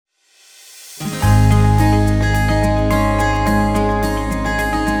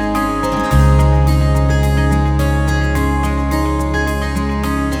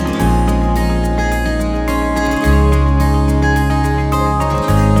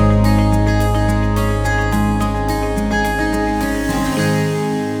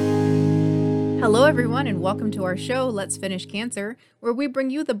everyone, and welcome to our show, Let's Finish Cancer, where we bring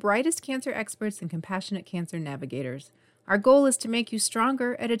you the brightest cancer experts and compassionate cancer navigators. Our goal is to make you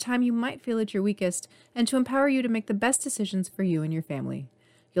stronger at a time you might feel at your weakest, and to empower you to make the best decisions for you and your family.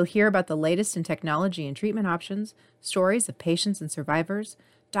 You'll hear about the latest in technology and treatment options, stories of patients and survivors,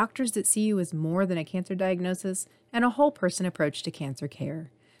 doctors that see you as more than a cancer diagnosis, and a whole person approach to cancer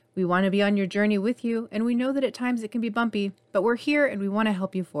care. We want to be on your journey with you, and we know that at times it can be bumpy, but we're here and we want to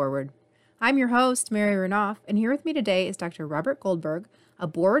help you forward. I'm your host, Mary Renoff, and here with me today is Dr. Robert Goldberg, a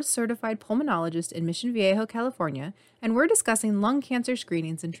board-certified pulmonologist in Mission Viejo, California, and we're discussing lung cancer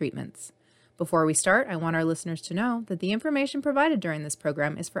screenings and treatments. Before we start, I want our listeners to know that the information provided during this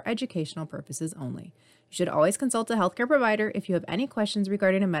program is for educational purposes only. You should always consult a healthcare provider if you have any questions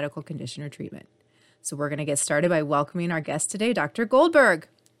regarding a medical condition or treatment. So we're going to get started by welcoming our guest today, Dr. Goldberg.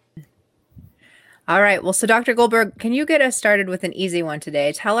 All right. Well, so Dr. Goldberg, can you get us started with an easy one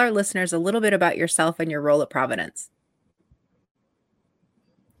today? Tell our listeners a little bit about yourself and your role at Providence.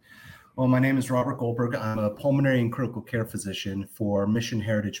 Well, my name is Robert Goldberg. I'm a pulmonary and critical care physician for Mission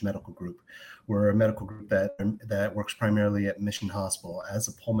Heritage Medical Group. We're a medical group that works primarily at Mission Hospital. As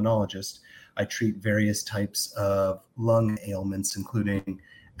a pulmonologist, I treat various types of lung ailments, including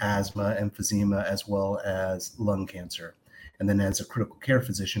asthma, emphysema, as well as lung cancer. And then as a critical care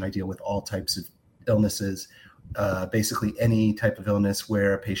physician, I deal with all types of illnesses, basically any type of illness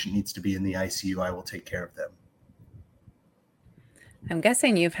where a patient needs to be in the ICU, I will take care of them. I'm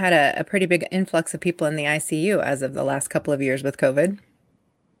guessing you've had a pretty big influx of people in the ICU as of the last couple of years with COVID.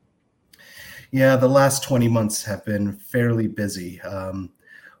 Yeah, the last 20 months have been fairly busy.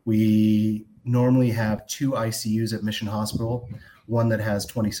 We normally have 2 ICUs at Mission Hospital, one that has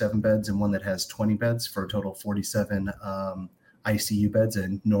 27 beds and one that has 20 beds for a total of 47 ICU beds.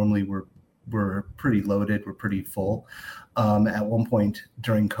 And normally we're pretty loaded, we're pretty full. At one point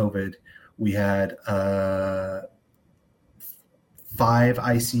during COVID, we had 5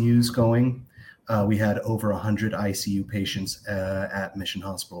 ICUs going. We had over 100 ICU patients at Mission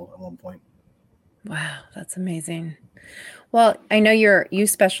Hospital at one point. Wow, that's amazing. Well, I know you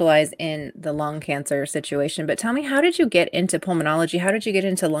specialize in the lung cancer situation, but tell me, how did you get into pulmonology? How did you get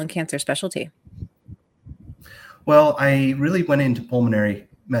into lung cancer specialty? Well, I really went into pulmonary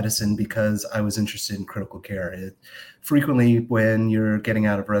medicine because I was interested in critical care. Frequently, when you're getting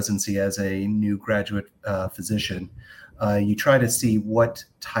out of residency as a new graduate physician, you try to see what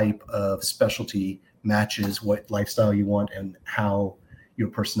type of specialty matches what lifestyle you want and how your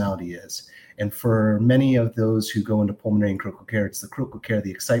personality is. And for many of those who go into pulmonary and critical care, it's the critical care, the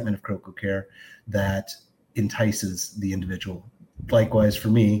excitement of critical care that entices the individual. Likewise, for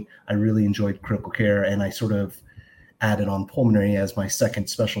me, I really enjoyed critical care, and I sort of added on pulmonary as my second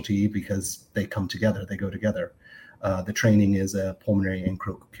specialty because they come together, they go together. The training is a pulmonary and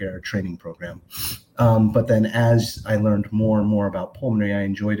critical care training program. But then as I learned more and more about pulmonary, I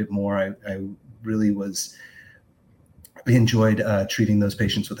enjoyed it more. I really enjoyed treating those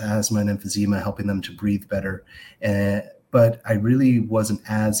patients with asthma and emphysema, helping them to breathe better. But I really wasn't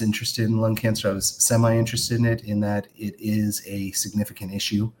as interested in lung cancer. I was semi-interested in it, in that it is a significant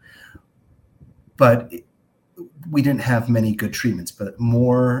issue. But we didn't have many good treatments. But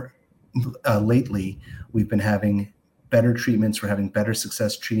more lately, we've been having better treatments. We're having better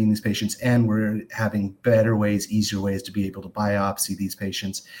success treating these patients, and we're having better ways, easier ways to be able to biopsy these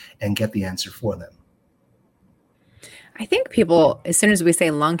patients and get the answer for them. I think people, as soon as we say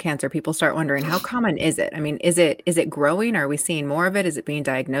lung cancer, people start wondering, how common is it? I mean, is it growing? Are we seeing more of it? Is it being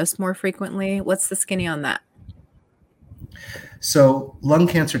diagnosed more frequently? What's the skinny on that? So lung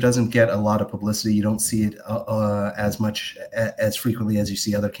cancer doesn't get a lot of publicity. You don't see it as much as frequently as you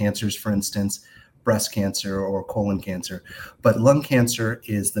see other cancers, for instance, breast cancer or colon cancer. But lung cancer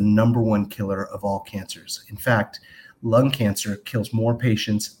is the number one killer of all cancers. In fact, lung cancer kills more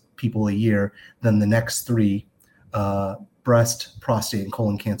people a year than the next 3 breast, prostate, and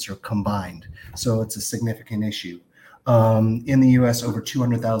colon cancer combined. So it's a significant issue. In the US, over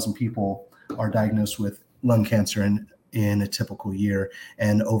 200,000 people are diagnosed with lung cancer in a typical year,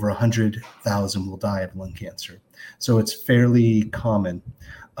 and over 100,000 will die of lung cancer. So it's fairly common.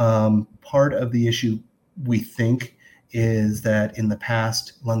 Part of the issue, we think, is that in the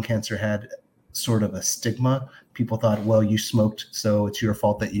past, lung cancer had sort of a stigma. People thought, well, you smoked, so it's your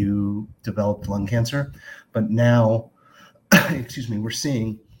fault that you developed lung cancer. But now, we're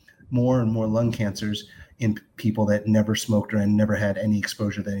seeing more and more lung cancers in people that never smoked and never had any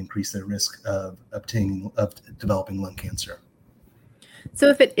exposure that increased their risk of developing lung cancer. So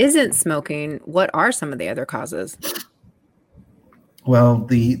if it isn't smoking, what are some of the other causes? Well,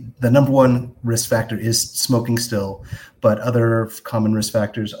 the number one risk factor is smoking still, but other common risk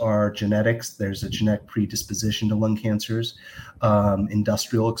factors are genetics. There's a genetic predisposition to lung cancers,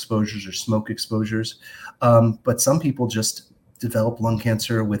 industrial exposures or smoke exposures. But some people just develop lung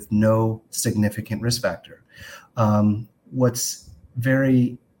cancer with no significant risk factor. What's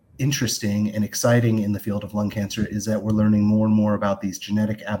very interesting and exciting in the field of lung cancer is that we're learning more and more about these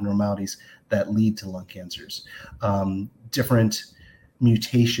genetic abnormalities that lead to lung cancers. Different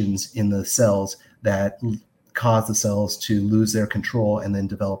mutations in the cells that cause the cells to lose their control and then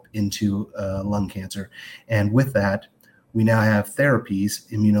develop into lung cancer. And with that, we now have therapies,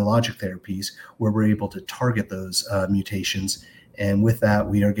 immunologic therapies, where we're able to target those mutations. And with that,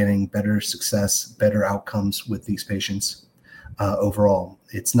 we are getting better success, better outcomes with these patients overall.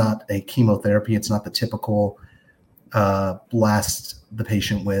 It's not a chemotherapy. It's not the typical blast the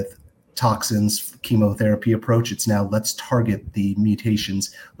patient with toxins chemotherapy approach. It's now let's target the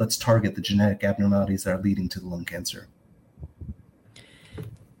mutations, let's target the genetic abnormalities that are leading to the lung cancer.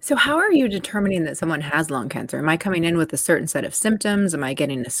 So how are you determining that someone has lung cancer? Am I coming in with a certain set of symptoms? Am I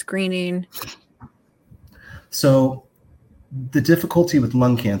getting a screening? So the difficulty with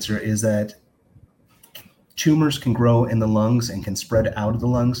lung cancer is that tumors can grow in the lungs and can spread out of the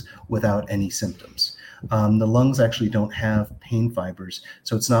lungs without any symptoms. The lungs actually don't have pain fibers,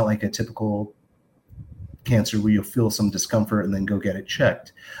 so it's not like a typical cancer where you'll feel some discomfort and then go get it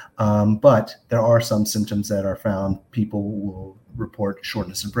checked. But there are some symptoms that are found. People will report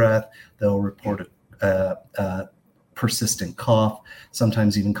shortness of breath. They'll report a persistent cough,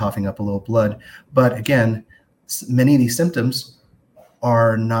 sometimes even coughing up a little blood. But again, many of these symptoms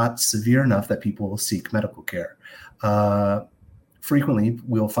are not severe enough that people will seek medical care. Frequently,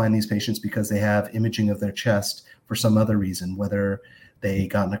 we'll find these patients because they have imaging of their chest for some other reason, whether they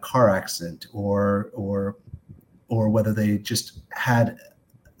got in a car accident or whether they just had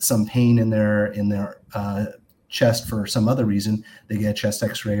some pain in their chest for some other reason. They get a chest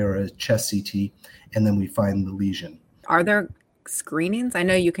X-ray or a chest CT, and then we find the lesion. Are there screenings? I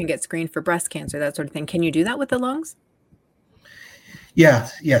know you can get screened for breast cancer, that sort of thing. Can you do that with the lungs?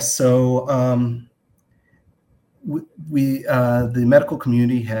 Yes. So the medical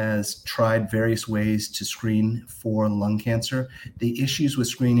community has tried various ways to screen for lung cancer. The issues with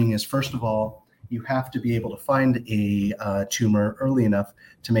screening is, first of all, you have to be able to find a tumor early enough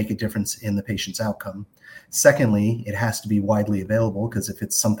to make a difference in the patient's outcome. Secondly, it has to be widely available, because if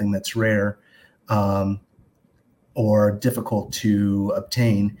it's something that's rare or difficult to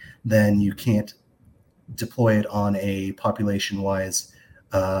obtain, then you can't deploy it on a population-wise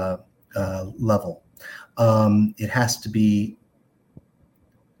level. It has to be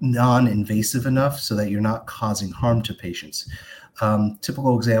non-invasive enough so that you're not causing harm to patients.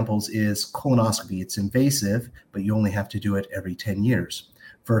 Typical examples is colonoscopy. It's invasive, but you only have to do it every 10 years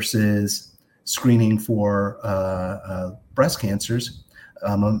versus screening for breast cancers.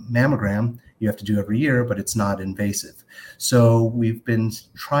 A mammogram you have to do every year, but it's not invasive. So we've been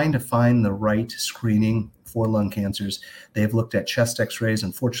trying to find the right screening for lung cancers. They've looked at chest X-rays.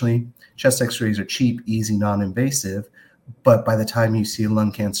 Unfortunately, chest X-rays are cheap, easy, non-invasive, but by the time you see a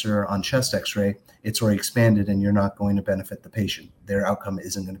lung cancer on chest X-ray, it's already expanded and you're not going to benefit the patient. Their outcome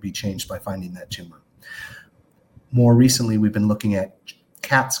isn't going to be changed by finding that tumor. More recently, we've been looking at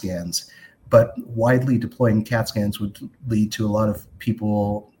CAT scans, but widely deploying CAT scans would lead to a lot of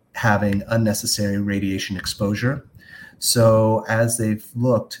people having unnecessary radiation exposure. So as they've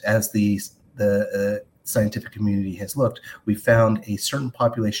looked, as the scientific community has looked, we found a certain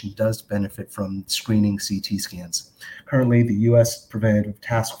population does benefit from screening CT scans. Currently, the U.S. Preventative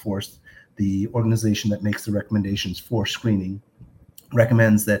Task Force, the organization that makes the recommendations for screening,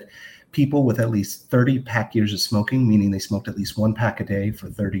 recommends that people with at least 30 pack years of smoking, meaning they smoked at least one pack a day for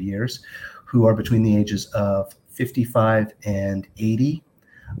 30 years, who are between the ages of 55 and 80,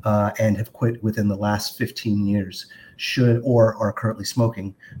 and have quit within the last 15 years, should, or are currently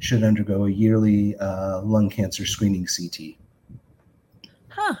smoking, should undergo a yearly lung cancer screening CT.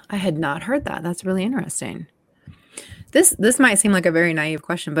 I had not heard that. That's really interesting. This might seem like a very naive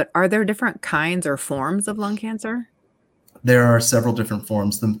question, but are there different kinds or forms of lung cancer? There are several different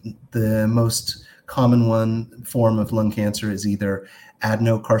forms. The most common form of lung cancer is either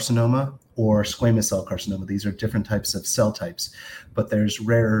adenocarcinoma or squamous cell carcinoma. These are different types of cell types, but there's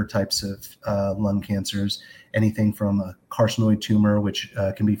rarer types of lung cancers, anything from a carcinoid tumor, which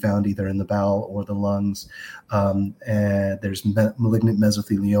can be found either in the bowel or the lungs. And there's malignant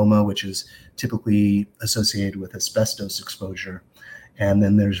mesothelioma, which is typically associated with asbestos exposure. And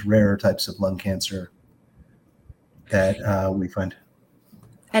then there's rarer types of lung cancer that we find.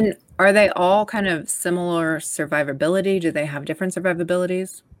 And Are they all kind of similar survivability? Do they have different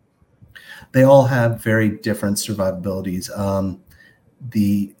survivabilities? They all have very different survivabilities.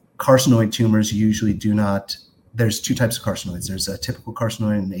 The carcinoid tumors usually do not. There's two types of carcinoids. There's a typical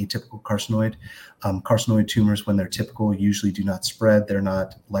carcinoid and atypical carcinoid. Carcinoid tumors, when they're typical, usually do not spread. They're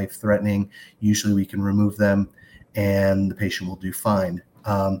not life-threatening. Usually we can remove them and the patient will do fine.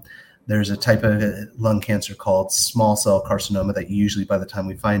 There's a type of lung cancer called small cell carcinoma that usually by the time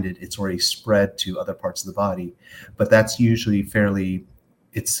we find it, it's already spread to other parts of the body. But that's usually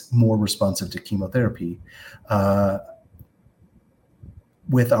it's more responsive to chemotherapy.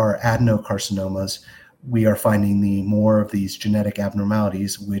 With our adenocarcinomas, we are finding more of these genetic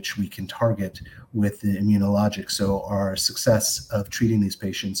abnormalities, which we can target with the immunologic. So our success of treating these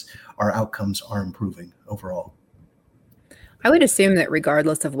patients, our outcomes are improving overall. I would assume that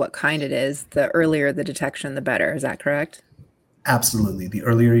regardless of what kind it is, the earlier the detection, the better. Is that correct? Absolutely. The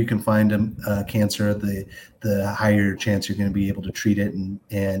earlier you can find a cancer, the higher chance you're going to be able to treat it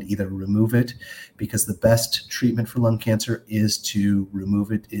and either remove it, because the best treatment for lung cancer is to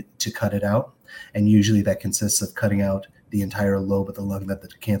remove it, to cut it out. And usually that consists of cutting out the entire lobe of the lung that the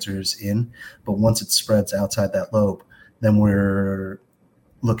cancer is in. But once it spreads outside that lobe, then we're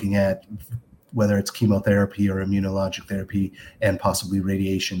looking at whether it's chemotherapy or immunologic therapy and possibly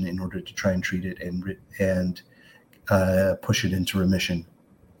radiation in order to try and treat it and push it into remission.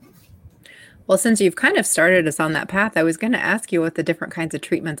 Well, since you've kind of started us on that path, I was going to ask you what the different kinds of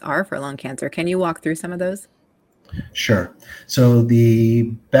treatments are for lung cancer. Can you walk through some of those? Sure. So the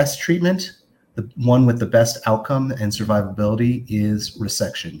best treatment, the one with the best outcome and survivability, is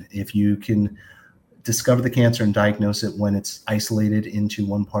resection. If you can discover the cancer and diagnose it when it's isolated into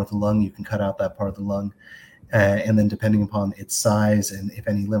one part of the lung, you can cut out that part of the lung. And then depending upon its size and if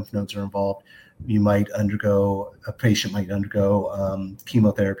any lymph nodes are involved, a patient might undergo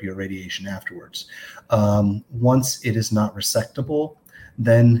chemotherapy or radiation afterwards. Once it is not resectable,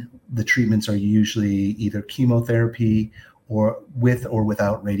 then the treatments are usually either chemotherapy or with or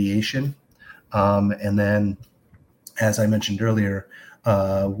without radiation. And then, as I mentioned earlier,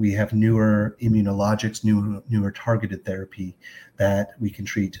 we have newer immunologics, newer targeted therapy that we can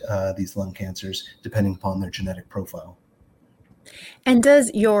treat these lung cancers depending upon their genetic profile. And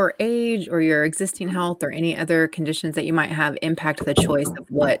does your age or your existing health or any other conditions that you might have impact the choice of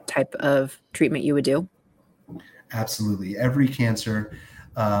what type of treatment you would do? Absolutely. Every cancer,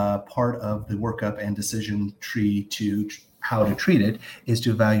 part of the workup and decision tree to how to treat it is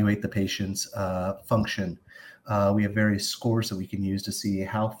to evaluate the patient's function. We have various scores that we can use to see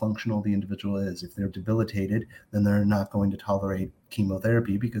how functional the individual is. If they're debilitated, then they're not going to tolerate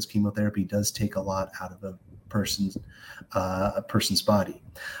chemotherapy, because chemotherapy does take a lot out of a person's body.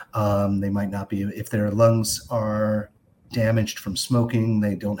 They might not be, if their lungs are damaged from smoking,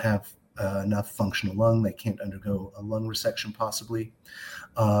 they don't have enough functional lung, they can't undergo a lung resection possibly.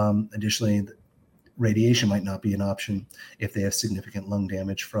 Additionally, radiation might not be an option if they have significant lung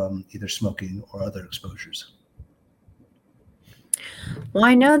damage from either smoking or other exposures. Well,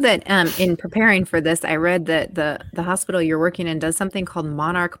 I know that in preparing for this, I read that the hospital you're working in does something called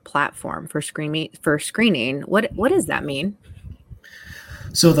Monarch Platform for screening. What does that mean?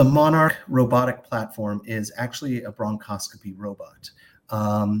 So the Monarch robotic platform is actually a bronchoscopy robot.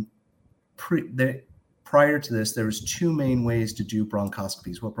 Prior to this, there was two main ways to do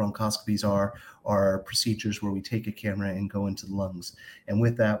bronchoscopies. What bronchoscopies are procedures where we take a camera and go into the lungs. And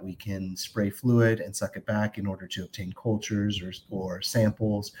with that, we can spray fluid and suck it back in order to obtain cultures or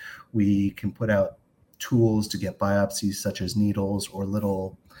samples. We can put out tools to get biopsies, such as needles or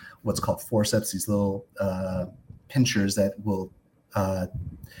little, what's called forceps, these little pinchers that will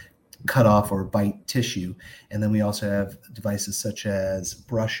cut off or bite tissue. And then we also have devices such as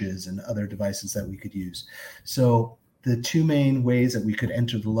brushes and other devices that we could use. So the two main ways that we could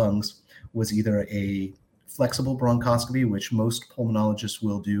enter the lungs was either a flexible bronchoscopy, which most pulmonologists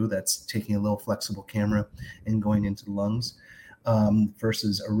will do. That's taking a little flexible camera and going into the lungs,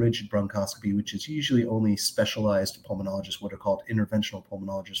 versus a rigid bronchoscopy, which is usually only specialized pulmonologists, what are called interventional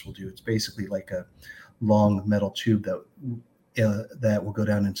pulmonologists, will do. It's basically like a long metal tube that will go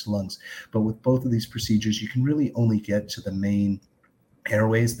down into the lungs. But with both of these procedures, you can really only get to the main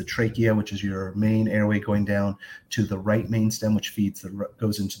airways, the trachea, which is your main airway going down to the right main stem, which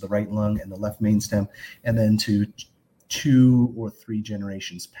goes into the right lung, and the left main stem, and then to 2 or 3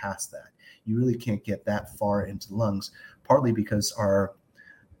 generations past that. You really can't get that far into the lungs, partly because our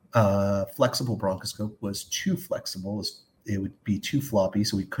flexible bronchoscope was too flexible. It would be too floppy,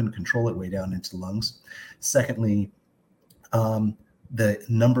 so we couldn't control it way down into the lungs. Secondly, the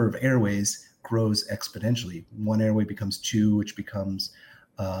number of airways grows exponentially. One airway becomes 2, which becomes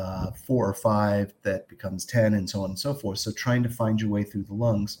 4 or 5 that becomes 10, and so on and so forth. So trying to find your way through the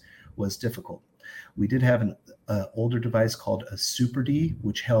lungs was difficult. We did have an older device called a Super D,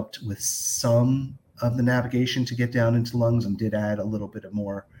 which helped with some of the navigation to get down into lungs and did add a little bit of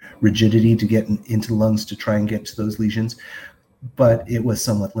more rigidity to get into the lungs to try and get to those lesions, but it was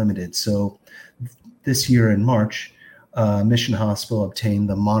somewhat limited. So this year in March, Mission Hospital obtained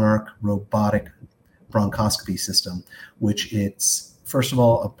the Monarch robotic bronchoscopy system, which it's, first of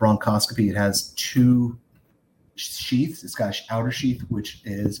all, a bronchoscopy. It has 2 sheaths. It's got an outer sheath, which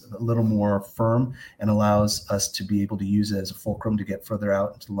is a little more firm and allows us to be able to use it as a fulcrum to get further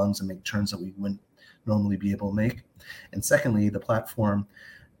out into the lungs and make turns that we wouldn't normally be able to make. And secondly, the platform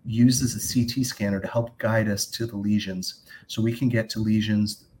uses a CT scanner to help guide us to the lesions, so we can get to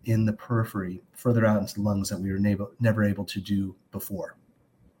lesions in the periphery further out into the lungs that we were never able to do before.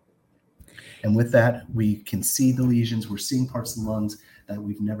 And with that, we can see the lesions. We're seeing parts of the lungs that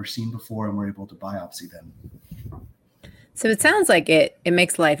we've never seen before, and we're able to biopsy them. So it sounds like it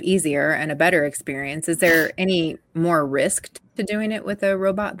makes life easier and a better experience. Is there any more risk to doing it with a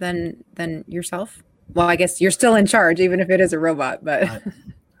robot than yourself? Well, I guess you're still in charge, even if it is a robot, but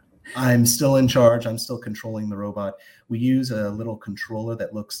I'm still in charge. I'm still controlling the robot. We use a little controller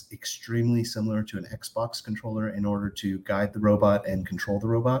that looks extremely similar to an Xbox controller in order to guide the robot and control the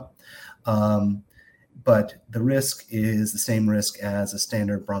robot. But the risk is the same risk as a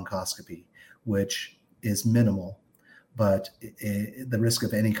standard bronchoscopy, which is minimal, but the risk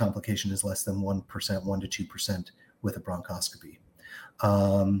of any complication is less than 1%, 1 to 2% with a bronchoscopy.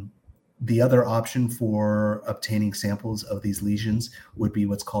 The other option for obtaining samples of these lesions would be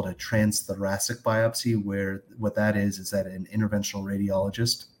what's called a transthoracic biopsy, where what that is that an interventional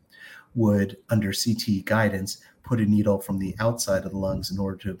radiologist would, under CT guidance, put a needle from the outside of the lungs in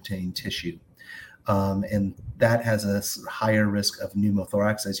order to obtain tissue. And that has a higher risk of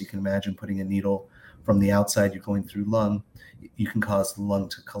pneumothorax. As you can imagine, putting a needle from the outside, you're going through lung, you can cause the lung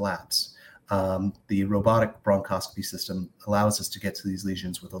to collapse. The robotic bronchoscopy system allows us to get to these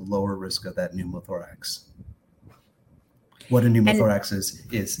lesions with a lower risk of that pneumothorax. What a pneumothorax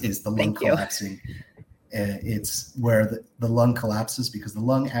is the lung collapsing. It's where the lung collapses because the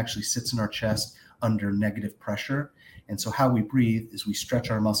lung actually sits in our chest under negative pressure. And so how we breathe is we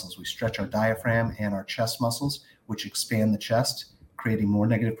stretch our muscles. We stretch our diaphragm and our chest muscles, which expand the chest, creating more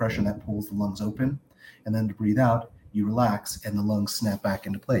negative pressure, and that pulls the lungs open. And then to breathe out, you relax and the lungs snap back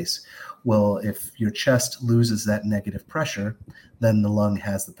into place. Well, if your chest loses that negative pressure, then the lung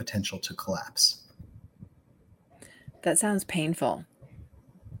has the potential to collapse. That sounds painful.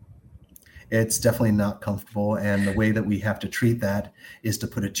 It's definitely not comfortable. And the way that we have to treat that is to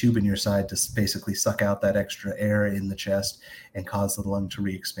put a tube in your side to basically suck out that extra air in the chest and cause the lung to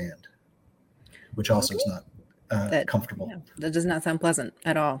re-expand, which also is not comfortable. Yeah, that does not sound pleasant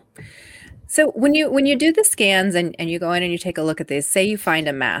at all. So when you do the scans and you go in and you take a look at this, say you find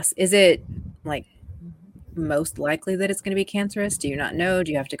a mass, is it like most likely that it's going to be cancerous? Do you not know?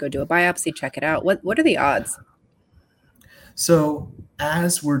 Do you have to go do a biopsy, check it out? What are the odds? So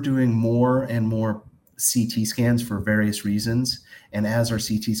as we're doing more and more CT scans for various reasons, and as our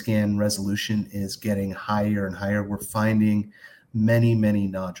CT scan resolution is getting higher and higher, we're finding many, many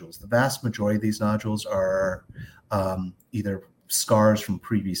nodules. The vast majority of these nodules are either scars from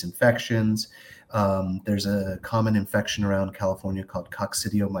previous infections. There's a common infection around California called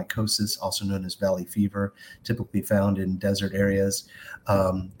coccidiomycosis, also known as valley fever, typically found in desert areas,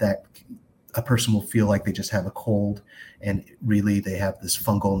 that a person will feel like they just have a cold, and really they have this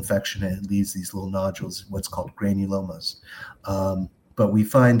fungal infection and it leaves these little nodules, what's called granulomas. But we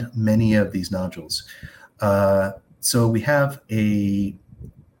find many of these nodules. So we have a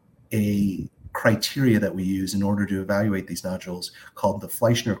criteria that we use in order to evaluate these nodules called the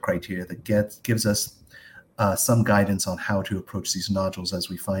Fleischner criteria that gives us some guidance on how to approach these nodules as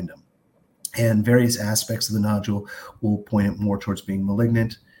we find them. And various aspects of the nodule will point it more towards being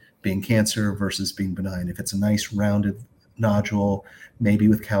malignant, being cancer versus being benign. If it's a nice rounded nodule, maybe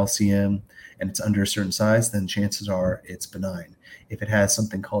with calcium, and it's under a certain size, then chances are it's benign. If it has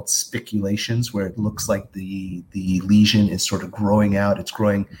something called spiculations, where it looks like the lesion is sort of growing out, it's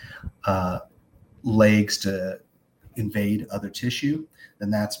growing legs to invade other tissue,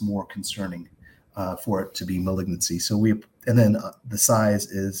 then that's more concerning for it to be malignancy. And then the size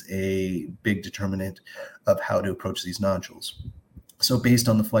is a big determinant of how to approach these nodules. So based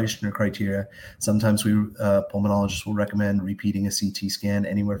on the Fleischner criteria, sometimes pulmonologists will recommend repeating a CT scan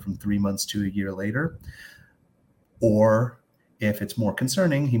anywhere from 3 months to a year later. Or if it's more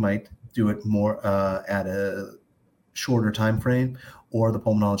concerning, he might do it more at a shorter time frame, or the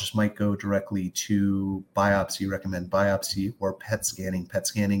pulmonologist might go directly to biopsy, recommend biopsy, or PET scanning. PET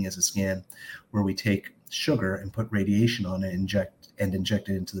scanning is a scan where we take sugar and put radiation on it, inject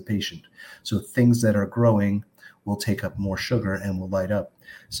it into the patient. So things that are growing will take up more sugar and will light up.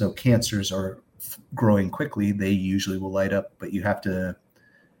 So cancers are growing quickly, they usually will light up, but you have to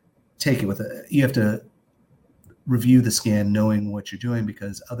take it you have to review the scan knowing what you're doing,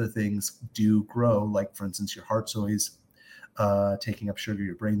 because other things do grow. Like, for instance, your heart's always taking up sugar,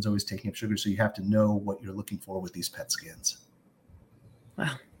 your brain's always taking up sugar. So you have to know what you're looking for with these PET scans.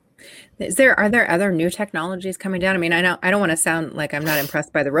 Wow. Are there other new technologies coming down? I mean, I don't want to sound like I'm not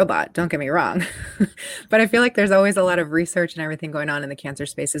impressed by the robot, don't get me wrong, but I feel like there's always a lot of research and everything going on in the cancer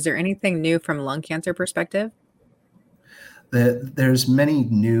space. Is there anything new from lung cancer perspective? There's many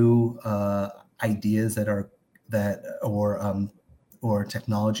new ideas or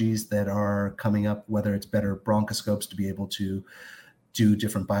technologies that are coming up, whether it's better bronchoscopes to be able to do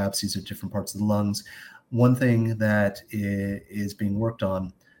different biopsies of different parts of the lungs. One thing that is being worked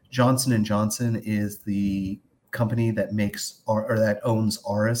on, Johnson & Johnson is the company that makes or that owns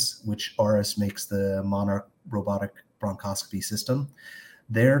Auris, which Auris makes the Monarch robotic bronchoscopy system.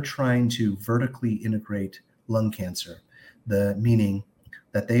 They're trying to vertically integrate lung cancer, meaning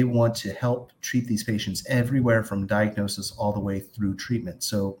that they want to help treat these patients everywhere from diagnosis all the way through treatment.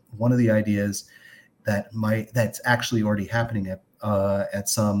 So one of the ideas that's actually already happening at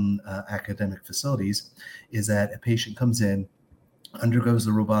some academic facilities is that a patient comes in, undergoes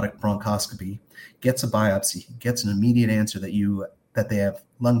the robotic bronchoscopy, gets a biopsy, gets an immediate answer that they have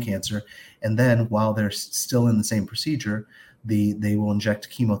lung cancer, and then while they're still in the same procedure, they will inject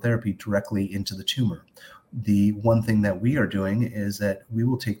chemotherapy directly into the tumor. The one thing that we are doing is that we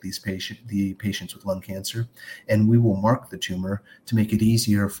will take the patients with lung cancer, and we will mark the tumor to make it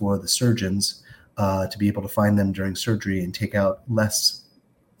easier for the surgeons to be able to find them during surgery and take out less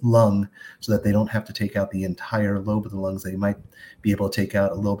lung, so that they don't have to take out the entire lobe of the lungs. They might be able to take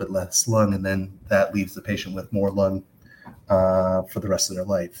out a little bit less lung, and then that leaves the patient with more lung for the rest of their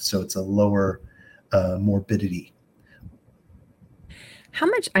life. So it's a lower morbidity. How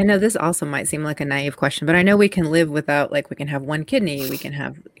much, I know this also might seem like a naive question, but I know we can live without, like, we can have one kidney,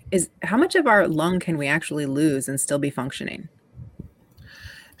 how much of our lung can we actually lose and still be functioning?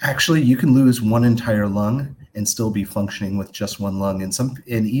 Actually, you can lose one entire lung and still be functioning with just one lung.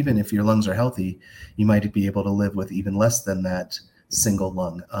 And even if your lungs are healthy, you might be able to live with even less than that single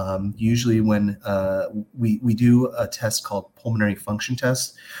lung. Usually when we do a test called pulmonary function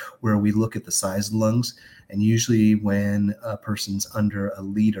test, where we look at the size of the lungs, and usually when a person's under a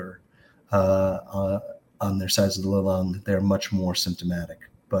liter on their size of the lung, they're much more symptomatic.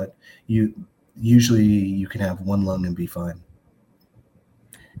 But usually you can have one lung and be fine.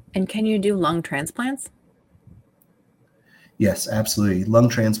 And can you do lung transplants? Yes, absolutely. Lung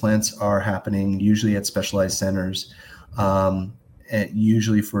transplants are happening usually at specialized centers,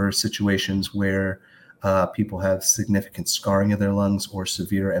 usually for situations where people have significant scarring of their lungs or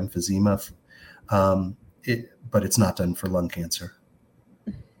severe emphysema, but it's not done for lung cancer.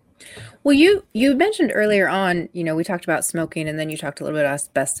 Well, you mentioned earlier on, we talked about smoking, and then you talked a little bit about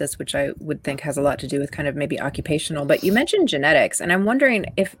asbestos, which I would think has a lot to do with kind of maybe occupational, but you mentioned genetics. And I'm wondering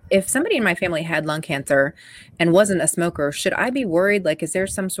if somebody in my family had lung cancer and wasn't a smoker, should I be worried? Like, is there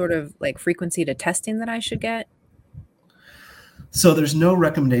some sort of like frequency to testing that I should get? So there's no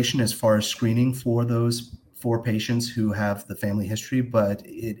recommendation as far as screening for patients who have the family history, but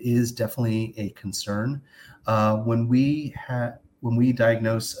it is definitely a concern. When we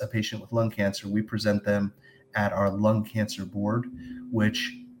diagnose a patient with lung cancer, we present them at our lung cancer board,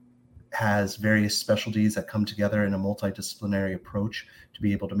 which has various specialties that come together in a multidisciplinary approach to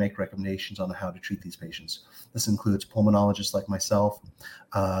be able to make recommendations on how to treat these patients. This includes pulmonologists like myself,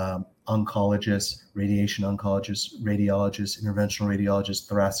 oncologists, radiation oncologists, radiologists, interventional radiologists,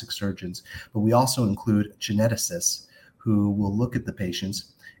 thoracic surgeons, but we also include geneticists who will look at the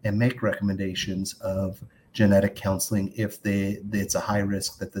patients and make recommendations of genetic counseling if it's a high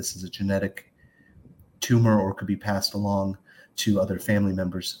risk that this is a genetic tumor or could be passed along to other family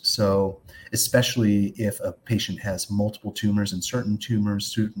members. So especially if a patient has multiple tumors, and certain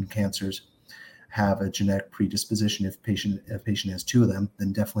cancers have a genetic predisposition. If a patient has two of them,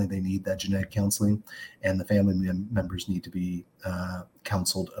 then definitely they need that genetic counseling, and the family members need to be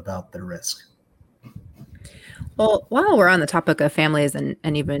counseled about their risk. Well, while we're on the topic of families and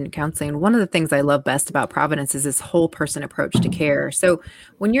even counseling, one of the things I love best about Providence is this whole person approach to care. So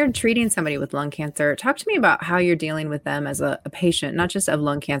when you're treating somebody with lung cancer, talk to me about how you're dealing with them as a patient, not just of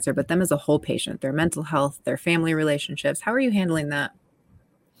lung cancer, but them as a whole patient, their mental health, their family relationships. How are you handling that?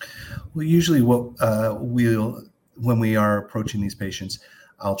 Well, usually what when we are approaching these patients,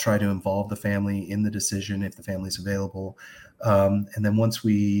 I'll try to involve the family in the decision if the family's available. And then once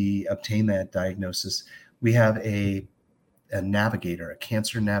we obtain that diagnosis, we have a navigator, a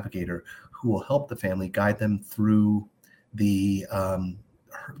cancer navigator, who will help the family, guide them through the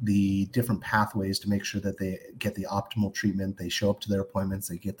different pathways to make sure that they get the optimal treatment. They show up to their appointments,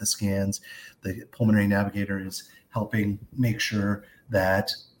 they get the scans. The pulmonary navigator is helping make sure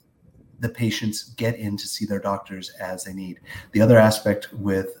that the patients get in to see their doctors as they need. The other aspect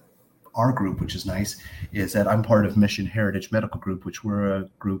with our group, which is nice, is that I'm part of Mission Heritage Medical Group, which we're a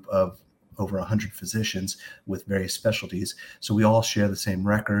group of over 100 physicians with various specialties. So we all share the same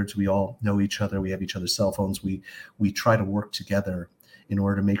records. We all know each other. We have each other's cell phones. We try to work together in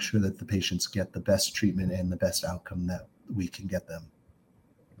order to make sure that the patients get the best treatment and the best outcome that we can get them.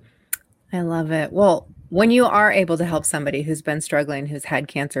 I love it. Well, when you are able to help somebody who's been struggling, who's had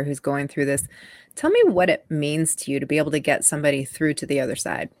cancer, who's going through this, tell me what it means to you to be able to get somebody through to the other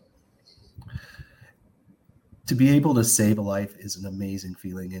side. To be able to save a life is an amazing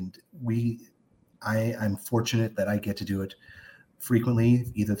feeling. And I'm fortunate that I get to do it frequently,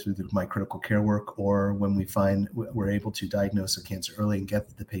 either through my critical care work or when we're able to diagnose a cancer early and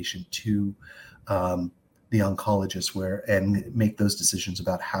get the patient to the oncologist and make those decisions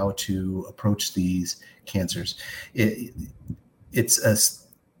about how to approach these cancers. It's a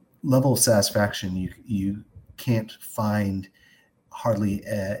level of satisfaction you can't find hardly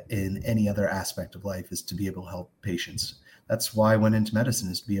in any other aspect of life, is to be able to help patients. That's why I went into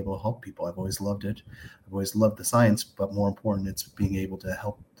medicine, is to be able to help people. I've always loved it. I've always loved the science, but more important, it's being able to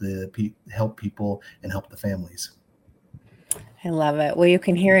help people and help the families. I love it. Well, you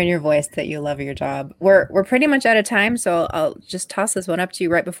can hear in your voice that you love your job. We're pretty much out of time, so I'll just toss this one up to you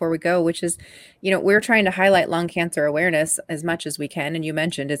right before we go, which is, we're trying to highlight lung cancer awareness as much as we can. And you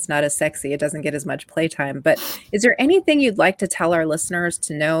mentioned it's not as sexy. It doesn't get as much playtime. But is there anything you'd like to tell our listeners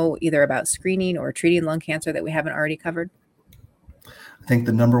to know either about screening or treating lung cancer that we haven't already covered? I think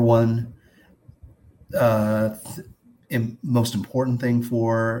the number one most important thing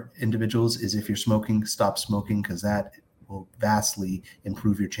for individuals is, if you're smoking, stop smoking, because that will vastly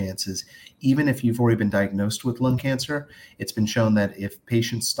improve your chances. Even if you've already been diagnosed with lung cancer, it's been shown that if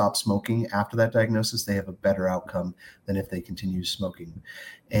patients stop smoking after that diagnosis, they have a better outcome than if they continue smoking.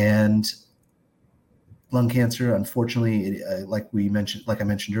 And lung cancer, unfortunately, like I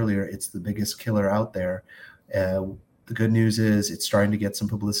mentioned earlier, it's the biggest killer out there. The good news is it's starting to get some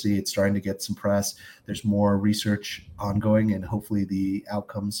publicity. It's starting to get some press. There's more research ongoing, and hopefully the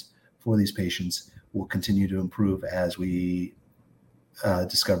outcomes for these patients will continue to improve as we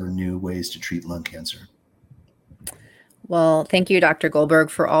discover new ways to treat lung cancer. Well, thank you, Dr. Goldberg,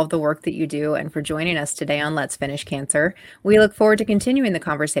 for all of the work that you do and for joining us today on Let's Finish Cancer. We look forward to continuing the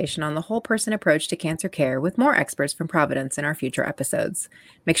conversation on the whole person approach to cancer care with more experts from Providence in our future episodes.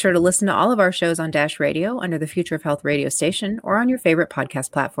 Make sure to listen to all of our shows on Dash Radio under the Future of Health radio station or on your favorite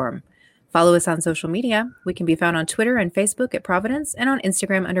podcast platform. Follow us on social media. We can be found on Twitter and Facebook at Providence and on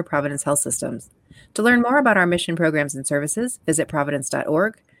Instagram under Providence Health Systems. To learn more about our mission programs and services, visit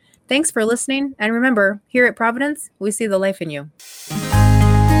providence.org. Thanks for listening. And remember, here at Providence, we see the life in you.